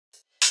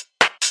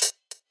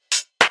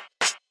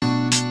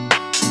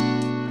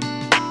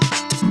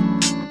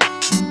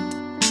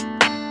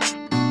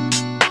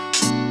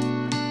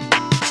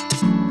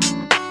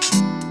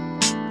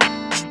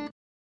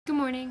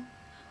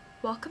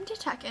Welcome to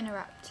Tech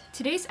Interrupt.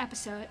 Today's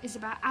episode is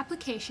about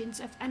applications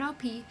of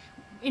NLP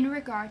in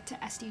regard to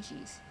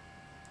SDGs.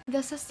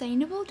 The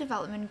Sustainable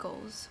Development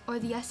Goals, or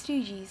the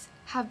SDGs,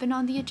 have been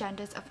on the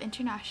agendas of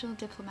international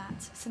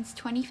diplomats since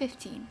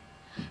 2015,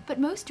 but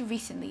most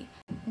recently,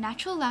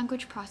 natural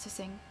language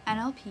processing,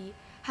 NLP,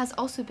 has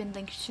also been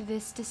linked to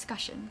this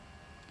discussion.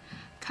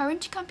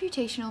 Current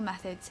computational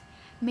methods,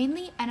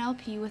 mainly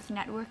NLP with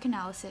network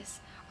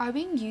analysis, are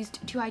being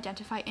used to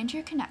identify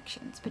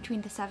interconnections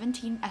between the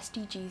 17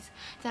 SDGs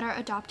that are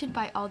adopted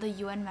by all the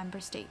UN member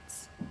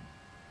states.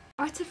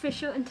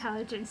 Artificial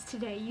intelligence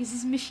today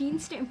uses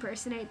machines to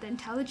impersonate the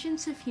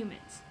intelligence of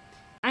humans.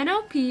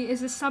 NLP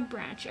is a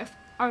sub-branch of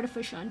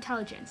artificial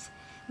intelligence,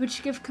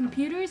 which give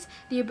computers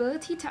the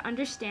ability to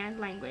understand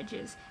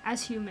languages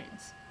as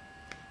humans.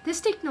 This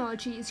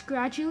technology is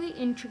gradually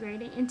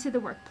integrating into the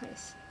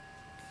workplace.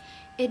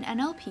 In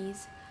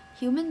NLPs,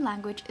 human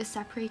language is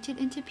separated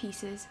into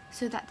pieces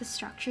so that the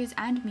structures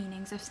and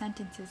meanings of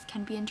sentences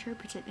can be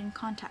interpreted in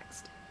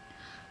context.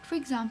 For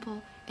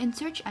example, in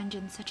search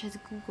engines such as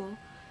Google,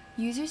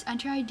 users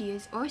enter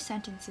ideas or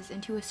sentences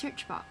into a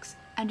search box,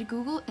 and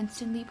Google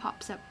instantly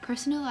pops up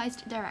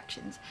personalized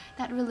directions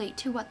that relate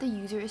to what the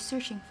user is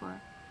searching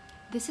for.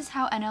 This is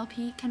how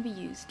NLP can be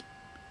used.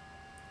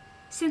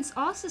 Since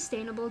all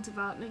sustainable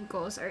development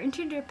goals are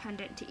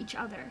interdependent to each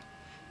other,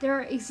 there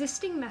are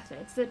existing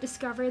methods that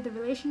discover the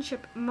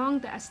relationship among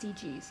the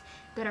SDGs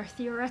that are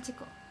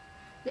theoretical.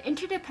 The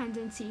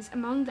interdependencies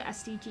among the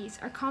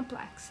SDGs are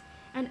complex,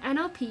 and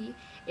NLP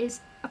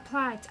is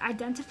applied to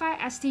identify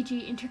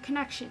SDG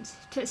interconnections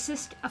to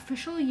assist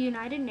official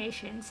United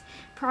Nations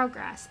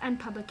progress and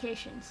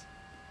publications.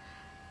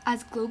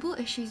 As global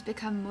issues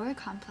become more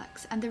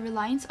complex and the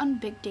reliance on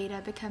big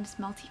data becomes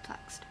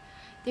multiplexed,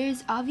 there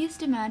is obvious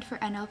demand for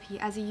NLP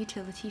as a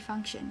utility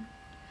function.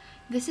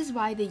 This is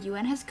why the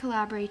UN has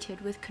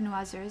collaborated with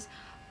connoisseurs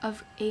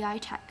of AI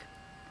tech.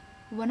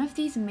 One of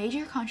these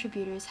major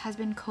contributors has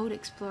been Code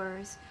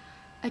Explorers,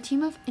 a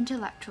team of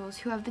intellectuals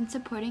who have been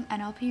supporting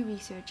NLP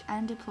research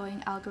and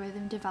deploying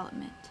algorithm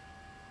development.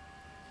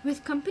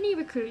 With company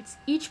recruits,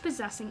 each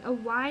possessing a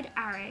wide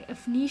array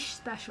of niche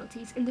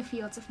specialties in the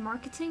fields of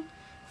marketing,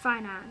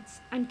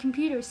 finance, and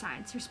computer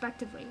science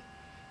respectively,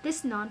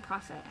 this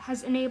nonprofit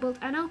has enabled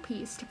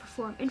NLPs to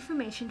perform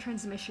information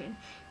transmission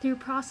through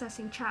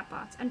processing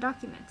chatbots and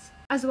documents,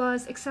 as well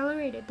as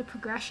accelerated the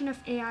progression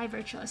of AI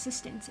virtual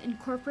assistants in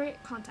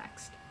corporate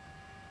context.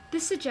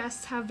 This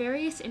suggests how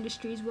various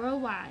industries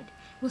worldwide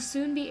will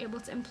soon be able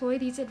to employ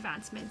these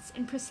advancements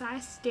in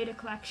precise data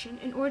collection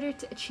in order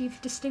to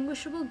achieve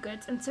distinguishable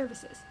goods and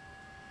services.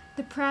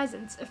 The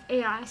presence of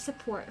AI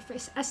support for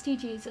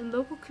SDGs in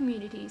local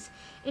communities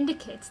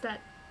indicates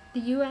that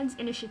the UN's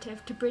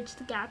initiative to bridge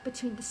the gap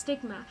between the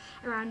stigma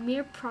around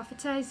mere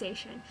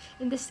profitization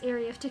in this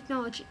area of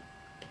technology.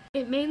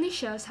 It mainly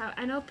shows how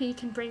NLP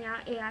can bring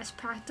out AI's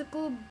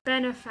practical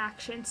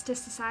benefactions to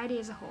society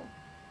as a whole.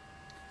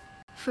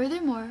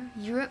 Furthermore,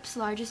 Europe's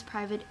largest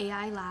private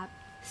AI lab,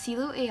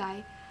 Silo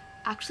AI,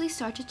 actually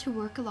started to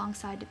work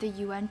alongside the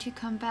UN to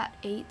combat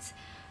AIDS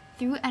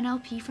through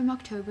NLP from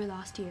October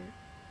last year.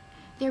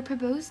 Their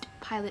proposed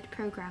pilot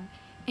program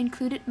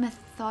included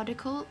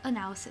methodical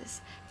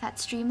analysis that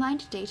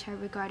streamlined data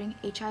regarding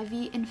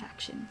HIV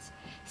infections,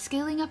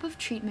 scaling up of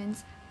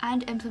treatments,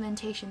 and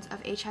implementations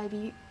of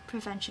HIV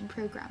prevention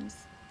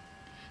programs.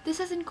 This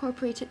has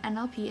incorporated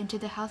NLP into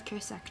the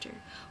healthcare sector,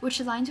 which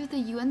aligns with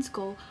the UN's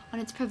goal on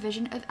its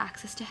provision of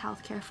access to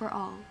healthcare for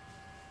all.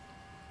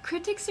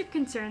 Critics are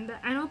concerned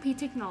that NLP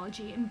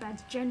technology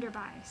embeds gender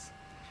bias.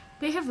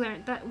 They have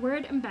learned that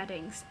word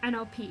embeddings,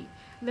 NLP,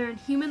 learn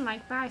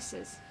human-like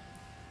biases.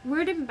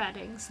 Word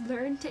embeddings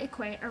learn to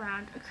equate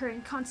around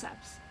occurring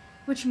concepts,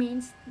 which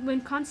means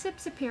when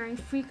concepts appearing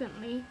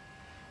frequently,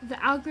 the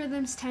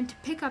algorithms tend to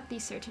pick up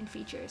these certain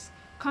features,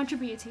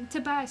 contributing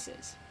to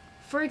biases.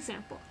 For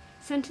example,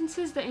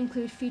 sentences that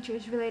include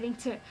features relating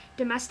to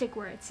domestic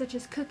words such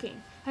as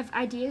cooking have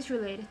ideas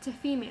related to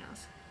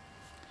females.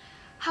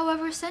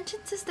 However,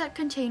 sentences that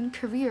contain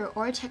career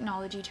or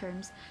technology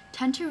terms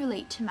tend to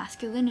relate to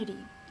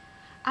masculinity.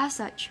 As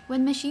such,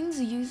 when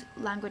machines use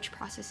language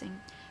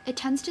processing, it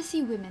tends to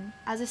see women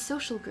as a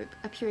social group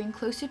appearing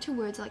closer to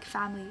words like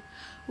family,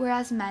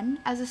 whereas men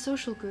as a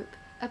social group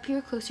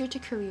appear closer to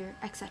career,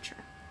 etc.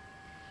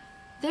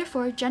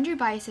 Therefore, gender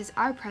biases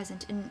are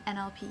present in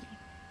NLP.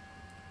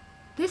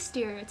 This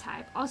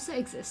stereotype also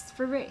exists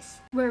for race,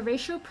 where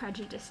racial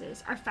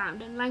prejudices are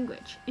found in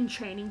language. In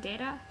training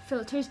data,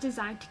 filters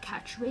designed to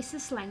catch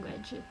racist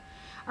language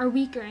are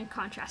weaker in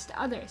contrast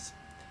to others.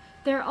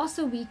 They are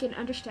also weak in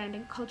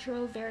understanding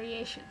cultural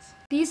variations.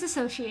 These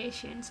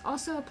associations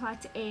also apply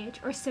to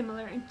age or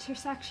similar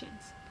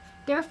intersections.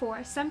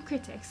 Therefore, some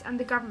critics and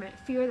the government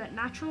fear that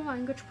natural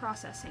language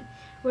processing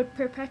would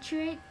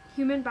perpetuate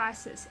human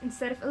biases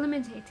instead of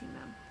eliminating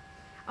them,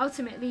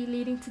 ultimately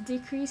leading to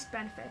decreased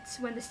benefits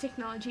when this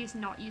technology is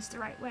not used the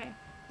right way.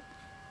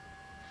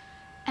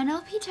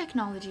 NLP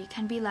technology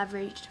can be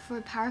leveraged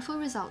for powerful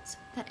results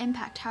that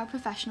impact how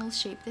professionals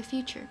shape the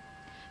future,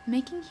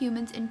 making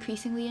humans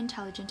increasingly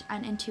intelligent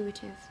and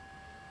intuitive.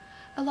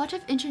 A lot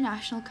of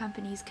international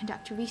companies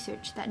conduct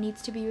research that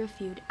needs to be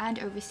reviewed and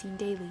overseen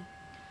daily.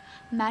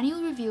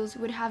 Manual reviews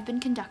would have been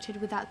conducted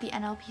without the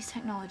NLP's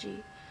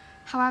technology.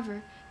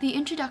 However, the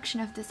introduction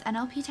of this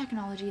NLP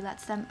technology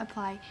lets them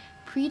apply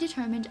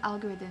predetermined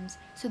algorithms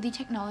so the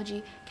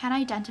technology can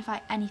identify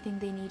anything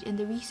they need in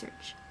the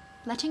research,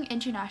 letting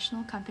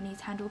international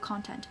companies handle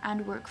content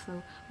and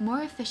workflow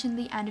more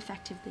efficiently and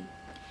effectively,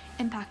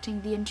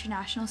 impacting the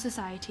international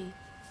society.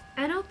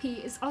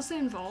 NLP is also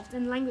involved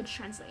in language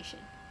translation.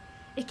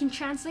 It can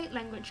translate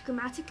language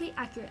grammatically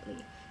accurately,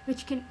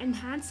 which can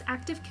enhance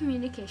active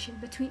communication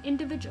between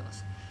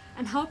individuals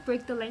and help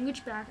break the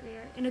language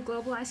barrier in a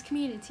globalized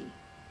community.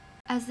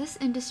 As this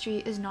industry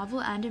is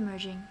novel and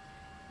emerging,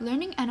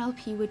 learning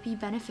NLP would be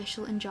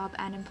beneficial in job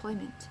and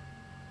employment.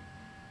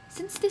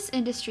 Since this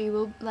industry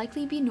will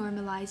likely be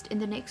normalized in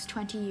the next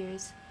 20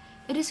 years,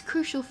 it is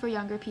crucial for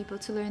younger people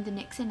to learn the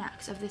nicks and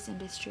knacks of this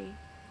industry.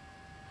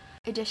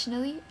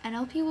 Additionally,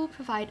 NLP will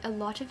provide a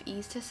lot of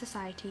ease to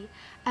society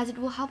as it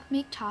will help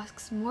make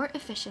tasks more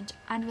efficient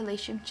and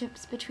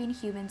relationships between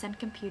humans and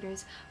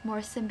computers more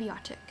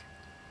symbiotic.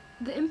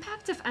 The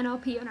impact of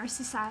NLP on our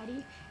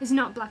society is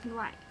not black and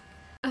white.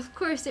 Of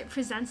course, it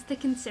presents the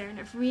concern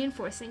of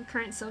reinforcing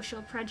current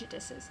social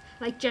prejudices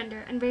like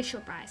gender and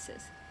racial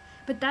biases,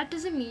 but that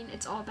doesn't mean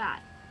it's all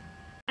bad.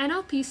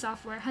 NLP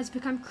software has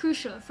become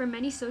crucial for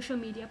many social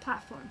media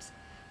platforms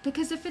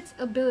because of its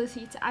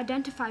ability to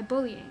identify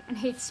bullying and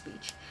hate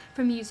speech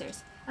from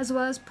users, as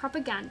well as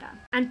propaganda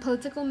and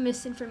political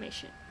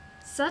misinformation.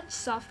 Such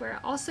software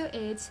also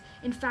aids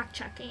in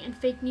fact-checking and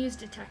fake news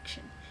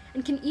detection,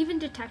 and can even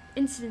detect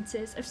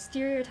instances of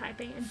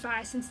stereotyping and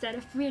bias instead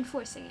of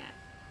reinforcing it.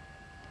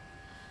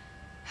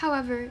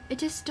 However,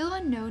 it is still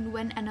unknown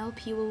when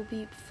NLP will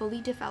be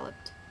fully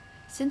developed.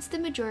 Since the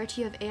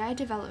majority of AI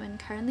development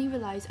currently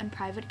relies on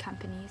private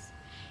companies,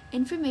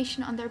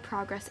 information on their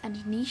progress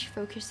and niche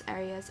focus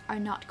areas are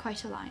not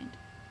quite aligned.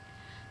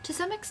 To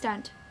some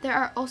extent, there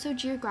are also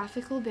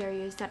geographical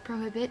barriers that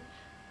prohibit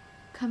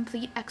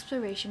complete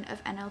exploration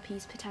of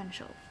NLP's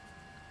potential.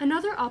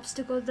 Another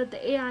obstacle that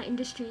the AI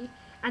industry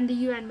and the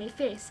UN may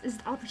face is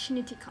the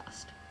opportunity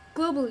cost.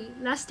 Globally,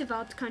 less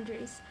developed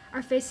countries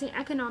are facing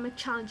economic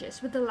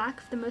challenges with the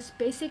lack of the most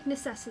basic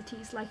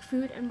necessities like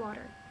food and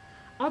water.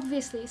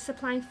 Obviously,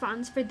 supplying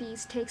funds for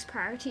these takes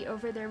priority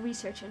over their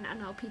research in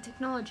NLP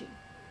technology.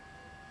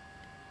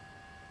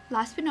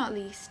 Last but not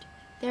least,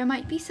 there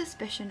might be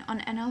suspicion on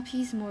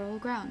NLP's moral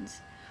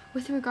grounds,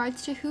 with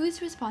regards to who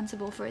is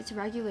responsible for its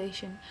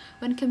regulation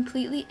when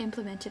completely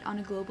implemented on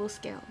a global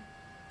scale.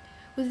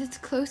 With its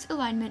close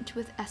alignment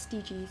with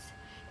SDGs,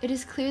 it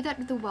is clear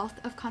that the wealth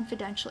of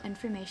confidential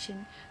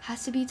information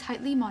has to be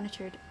tightly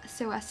monitored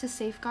so as to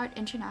safeguard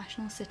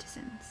international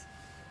citizens.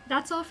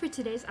 That's all for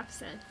today's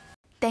episode.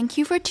 Thank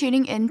you for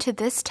tuning in to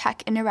this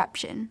Tech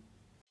Interruption.